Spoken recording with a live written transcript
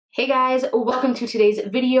Hey guys, welcome to today's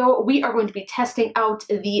video. We are going to be testing out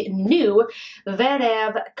the new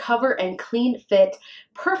Vanav Cover and Clean Fit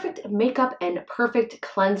Perfect Makeup and Perfect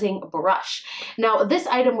Cleansing Brush. Now, this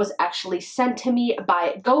item was actually sent to me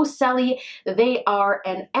by GoSelly. They are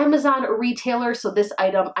an Amazon retailer, so this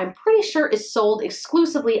item I'm pretty sure is sold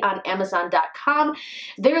exclusively on Amazon.com.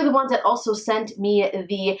 They're the ones that also sent me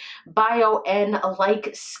the Bio N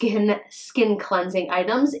Like skin cleansing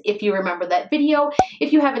items. If you remember that video,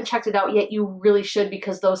 if you haven't checked it out yet, you really should,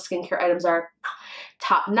 because those skincare items are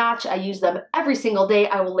top notch. I use them every single day.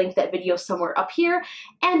 I will link that video somewhere up here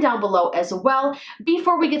and down below as well.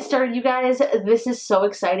 Before we get started, you guys, this is so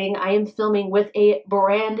exciting. I am filming with a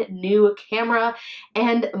brand new camera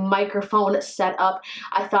and microphone setup.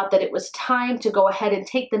 I thought that it was time to go ahead and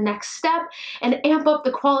take the next step and amp up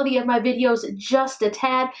the quality of my videos just a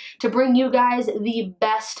tad to bring you guys the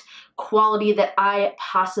best quality that I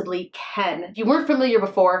possibly can. If you weren't familiar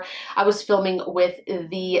before, I was filming with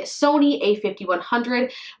the Sony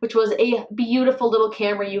a5100, which was a beautiful little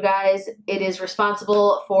camera, you guys. It is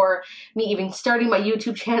responsible for me even starting my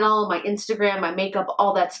YouTube channel, my Instagram, my makeup,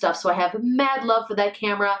 all that stuff. So I have mad love for that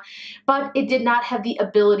camera, but it did not have the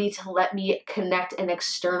ability to let me connect an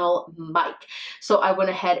external mic. So I went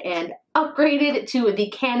ahead and upgraded to the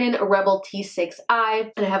Canon Rebel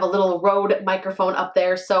T6i, and I have a little Rode microphone up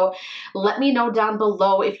there. So let me know down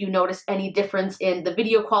below if you notice any difference in the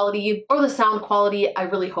video quality or the sound quality. I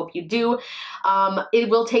really hope you do. It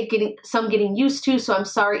will take getting used to, so I'm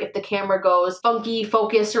sorry if the camera goes funky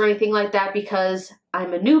focus or anything like that, because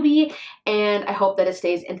I'm a newbie and I hope that it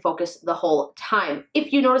stays in focus the whole time.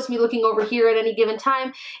 If you notice me looking over here at any given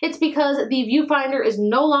time, it's because the viewfinder is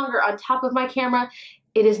no longer on top of my camera.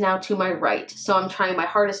 It is now to my right. So I'm trying my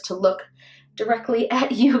hardest to look directly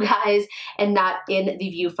at you guys and not in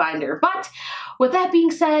the viewfinder. But with that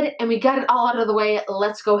being said, and we got it all out of the way,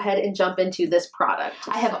 let's go ahead and jump into this product.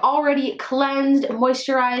 I have already cleansed,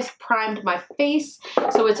 moisturized, primed my face,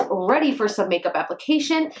 so it's ready for some makeup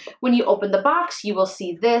application. When you open the box, you will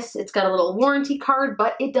see this. It's got a little warranty card,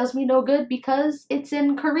 but it does me no good because it's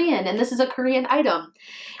in Korean, and this is a Korean item.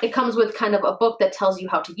 It comes with kind of a book that tells you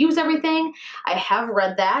how to use everything. I have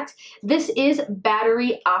read that. This is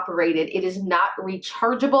battery operated. It is not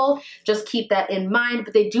rechargeable. Just keep that in mind,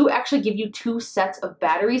 but they do actually give you 2 sets of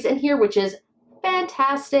batteries in here, which is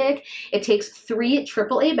fantastic. It takes 3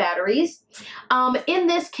 AAA batteries. In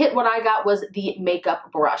this kit, what I got was the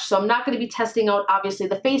makeup brush. So I'm not going to be testing out, obviously,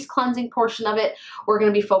 the face cleansing portion of it. We're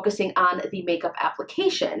going to be focusing on the makeup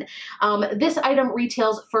application. This item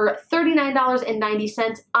retails for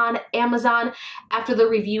 $39.90 on Amazon. After the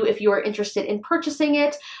review, if you are interested in purchasing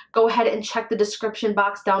it, go ahead and check the description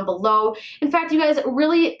box down below. In fact, you guys,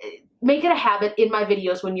 really make it a habit in my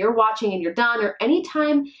videos when you're watching and you're done, or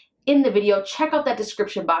anytime in the video, check out that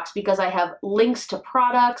description box, because I have links to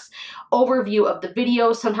products, overview of the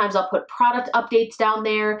video. Sometimes I'll put product updates down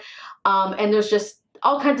there, and there's just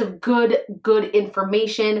all kinds of good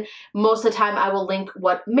information. Most of the time I will link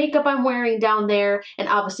what makeup I'm wearing down there, and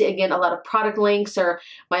obviously, again, a lot of product links or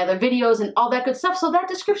my other videos and all that good stuff. So that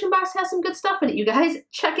description box has some good stuff in it, you guys.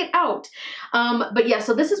 Check it out. But yeah,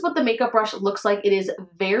 so this is what the makeup brush looks like. It is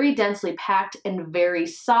very densely packed and very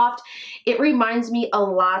soft. It reminds me a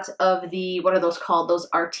lot of the, what are those called? Those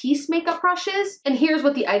Artiste makeup brushes. And here's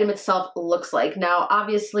what the item itself looks like. Now,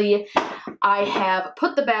 obviously, I have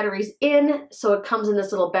put the batteries in, so it comes in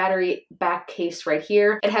this little battery back case right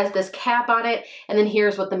here. It has this cap on it, and then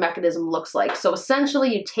here's what the mechanism looks like. So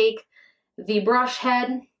essentially, you take the brush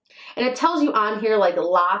head, and it tells you on here like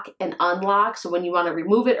lock and unlock. So when you want to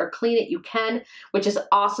remove it or clean it, you can, which is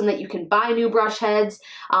awesome that you can buy new brush heads,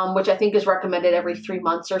 which I think is recommended every 3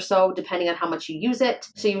 months or so, depending on how much you use it.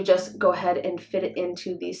 So you just go ahead and fit it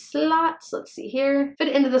into these slots. Let's see here. Fit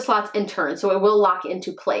it into the slots and turn, so it will lock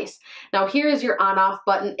into place. Now here is your on-off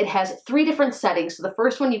button. It has 3 different settings. So the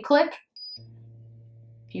first one you click,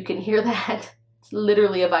 you can hear that. It's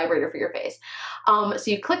literally a vibrator for your face.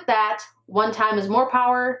 So you click that. 1 time is more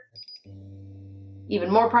power, even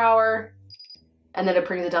more power, and then it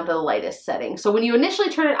brings it down to the lightest setting. So when you initially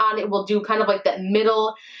turn it on, it will do kind of like that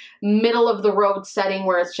middle of the road setting,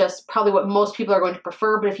 where it's just probably what most people are going to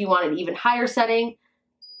prefer. But if you want an even higher setting,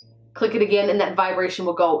 click it again, and that vibration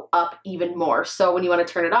will go up even more. So when you want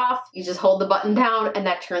to turn it off, you just hold the button down and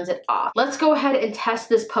that turns it off. Let's go ahead and test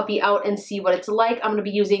this puppy out and see what it's like. I'm going to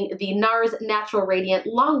be using the NARS Natural Radiant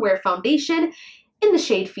Longwear Foundation in the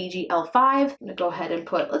shade Fiji L5. I'm gonna go ahead and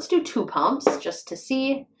put, let's do 2 pumps just to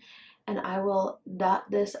see. And I will dot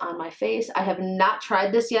this on my face. I have not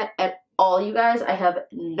tried this yet at all, you guys. I have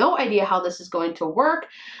no idea how this is going to work.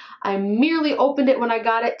 I merely opened it when I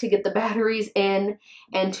got it to get the batteries in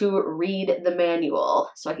and to read the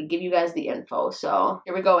manual so I could give you guys the info. So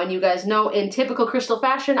here we go. And you guys know, in typical Crystal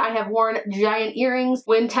fashion, I have worn giant earrings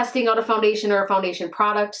when testing out a foundation or a foundation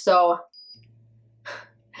product. So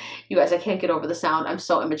you guys, I can't get over the sound. I'm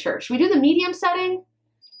so immature. Should we do the medium setting?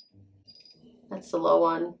 That's the low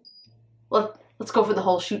one. Let's go for the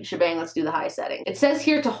whole shoot shebang. Let's do the high setting. It says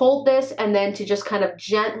here to hold this and then to just kind of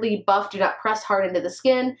gently buff. Do not press hard into the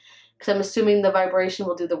skin, because I'm assuming the vibration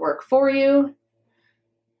will do the work for you.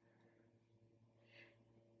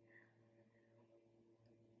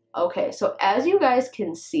 Okay, so as you guys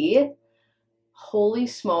can see, holy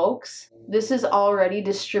smokes, this is already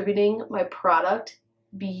distributing my product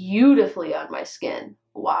beautifully on my skin.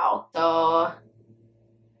 Wow. So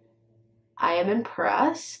I am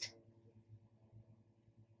impressed.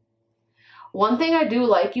 One thing I do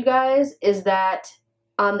like, you guys, is that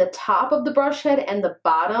on the top of the brush head and the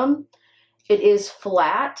bottom, it is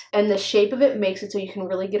flat, and the shape of it makes it so you can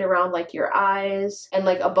really get around like your eyes and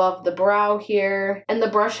like above the brow here. And the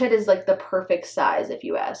brush head is like the perfect size, if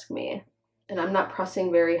you ask me. And I'm not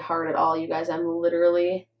pressing very hard at all, you guys. I'm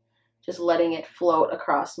literally just letting it float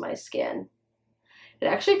across my skin. It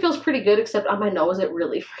actually feels pretty good, except on my nose it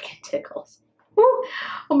really freaking tickles. Woo!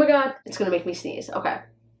 Oh my god, it's gonna make me sneeze. Okay.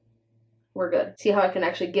 We're good. See how I can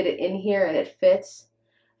actually get it in here and it fits?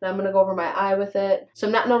 And I'm gonna go over my eye with it. So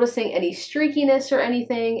I'm not noticing any streakiness or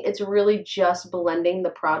anything. It's really just blending the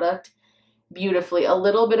product beautifully. A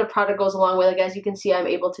little bit of product goes a long way. Like, as you can see, I'm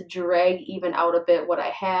able to drag even out a bit what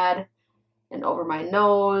I had and over my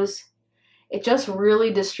nose. It just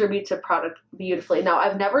really distributes the product beautifully. Now,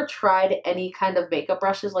 I've never tried any kind of makeup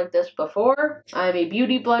brushes like this before. I'm a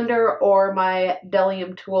beauty blender or my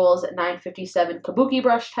Delium Tools 957 Kabuki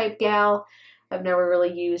brush type gal. I've never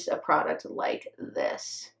really used a product like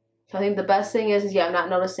this. So I think the best thing is yeah, I'm not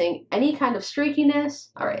noticing any kind of streakiness.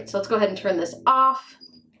 All right, so let's go ahead and turn this off,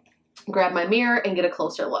 grab my mirror, and get a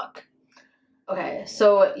closer look. Okay,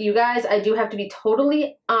 so you guys, I do have to be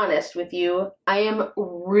totally honest with you. I am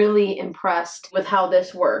really impressed with how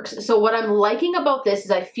this works. So what I'm liking about this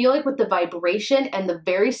is I feel like with the vibration and the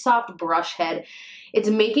very soft brush head, it's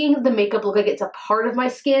making the makeup look like it's a part of my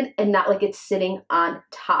skin and not like it's sitting on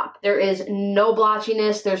top. There is no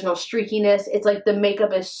blotchiness, there's no streakiness. It's like the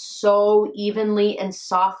makeup is so evenly and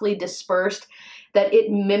softly dispersed that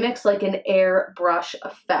it mimics like an airbrush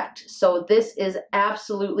effect. So this is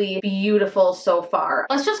absolutely beautiful so far.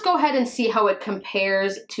 Let's just go ahead and see how it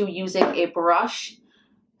compares to using a brush.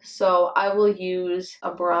 So I will use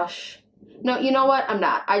a brush. No, you know what? I'm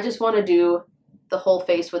not. I just want to do the whole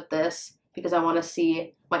face with this because I want to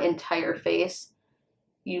see my entire face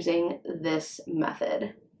using this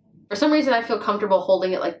method. For some reason, I feel comfortable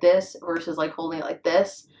holding it like this versus like holding it like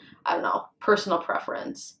this. I don't know, personal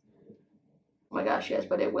preference. Oh my gosh, yes,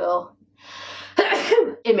 but it will.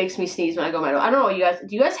 It makes me sneeze when I go my nose. I don't know, you guys,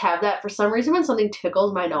 do you guys have that for some reason when something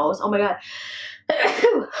tickles my nose? Oh my god.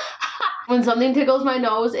 When something tickles my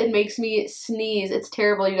nose, it makes me sneeze. It's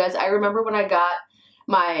terrible, you guys. I remember when I got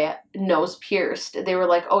my nose pierced, they were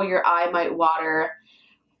like, oh, your eye might water,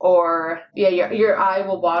 or yeah, your eye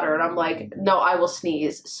will water. And I'm like, no, I will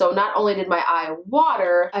sneeze. So not only did my eye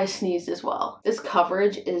water, I sneezed as well. This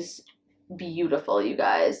coverage is beautiful, you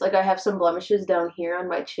guys. Like, I have some blemishes down here on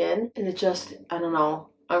my chin, and it just, I don't know,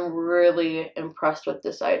 I'm really impressed with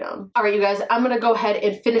this item. All right, you guys, I'm gonna go ahead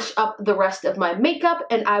and finish up the rest of my makeup,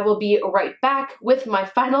 and I will be right back with my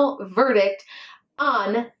final verdict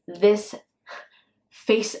on this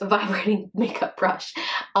face vibrating makeup brush.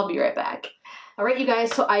 I'll be right back. All right, you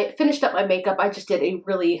guys, so I finished up my makeup. I just did a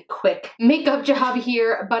really quick makeup job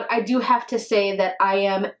here, but I do have to say that I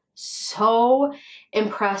am so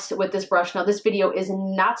impressed with this brush. Now, this video is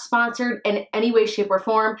not sponsored in any way, shape, or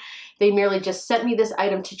form. They merely just sent me this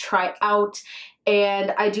item to try out,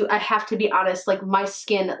 and I have to be honest, like, my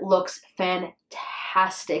skin looks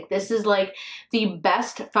fantastic. This is like the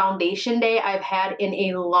best foundation day I've had in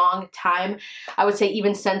a long time. I would say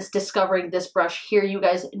even since discovering this brush here. You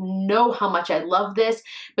guys know how much I love this,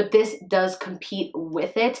 but this does compete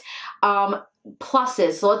with it.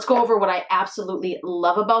 Pluses. So let's go over what I absolutely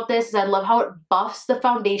love about this. Is I love how it buffs the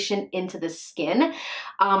foundation into the skin.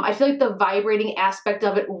 I feel like the vibrating aspect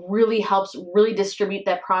of it really helps really distribute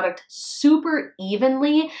that product super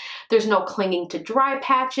evenly. There's no clinging to dry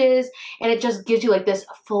patches, and it just gives you like this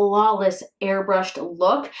flawless airbrushed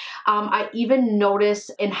look. I even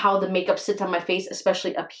notice in how the makeup sits on my face,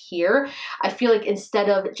 especially up here. I feel like instead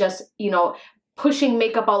of just, you know, pushing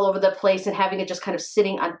makeup all over the place and having it just kind of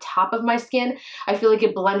sitting on top of my skin, I feel like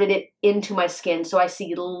it blended it into my skin. So I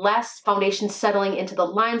see less foundation settling into the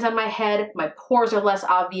lines on my head. My pores are less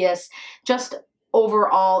obvious. Just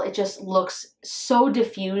overall, it just looks so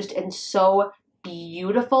diffused and so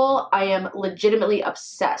beautiful. I am legitimately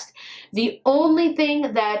obsessed. The only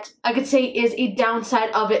thing that I could say is a downside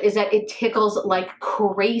of it is that it tickles like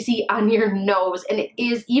crazy on your nose, and it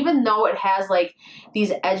is, even though it has like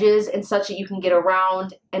these edges and such that you can get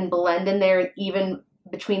around and blend in there, and even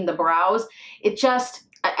between the brows, it just,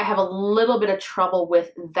 I have a little bit of trouble with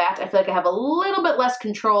that. I feel like I have a little bit less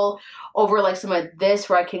control over like some of this,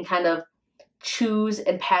 where I can kind of choose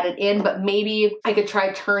and pat it in, but maybe I could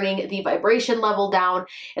try turning the vibration level down,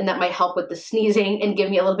 and that might help with the sneezing and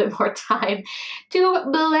give me a little bit more time to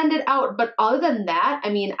blend it out. But other than that,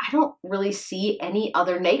 I mean, I don't really see any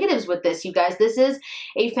other negatives with this, you guys. This is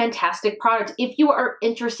a fantastic product. If you are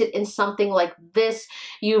interested in something like this,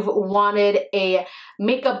 you've wanted a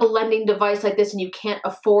makeup blending device like this and you can't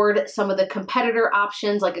afford some of the competitor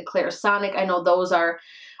options like a Clarisonic, I know those are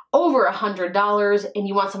over $100, and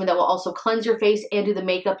you want something that will also cleanse your face and do the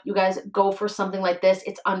makeup, you guys go for something like this.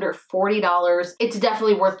 It's under $40. It's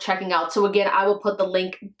definitely worth checking out. So again, I will put the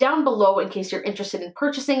link down below in case you're interested in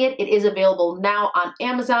purchasing it. It is available now on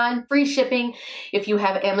Amazon, free shipping if you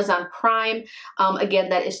have Amazon Prime. Again,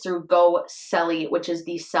 that is through GoSelly, which is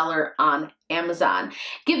the seller on Amazon.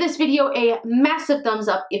 Give this video a massive thumbs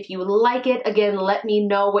up if you like it. Again, let me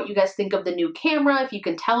know what you guys think of the new camera, if you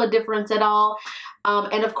can tell a difference at all.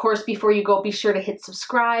 And of course, before you go, be sure to hit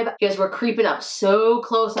subscribe. You guys, we're creeping up so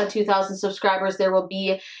close on 2,000 subscribers. There will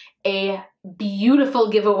be a beautiful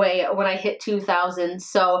giveaway when I hit 2,000.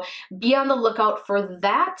 So be on the lookout for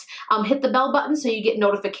that. Hit the bell button so you get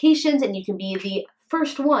notifications and you can be the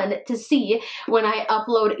first one to see when I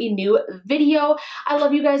upload a new video. I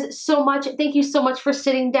love you guys so much. Thank you so much for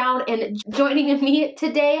sitting down and joining me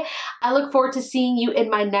today. I look forward to seeing you in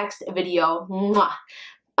my next video. Mwah.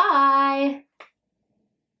 Bye.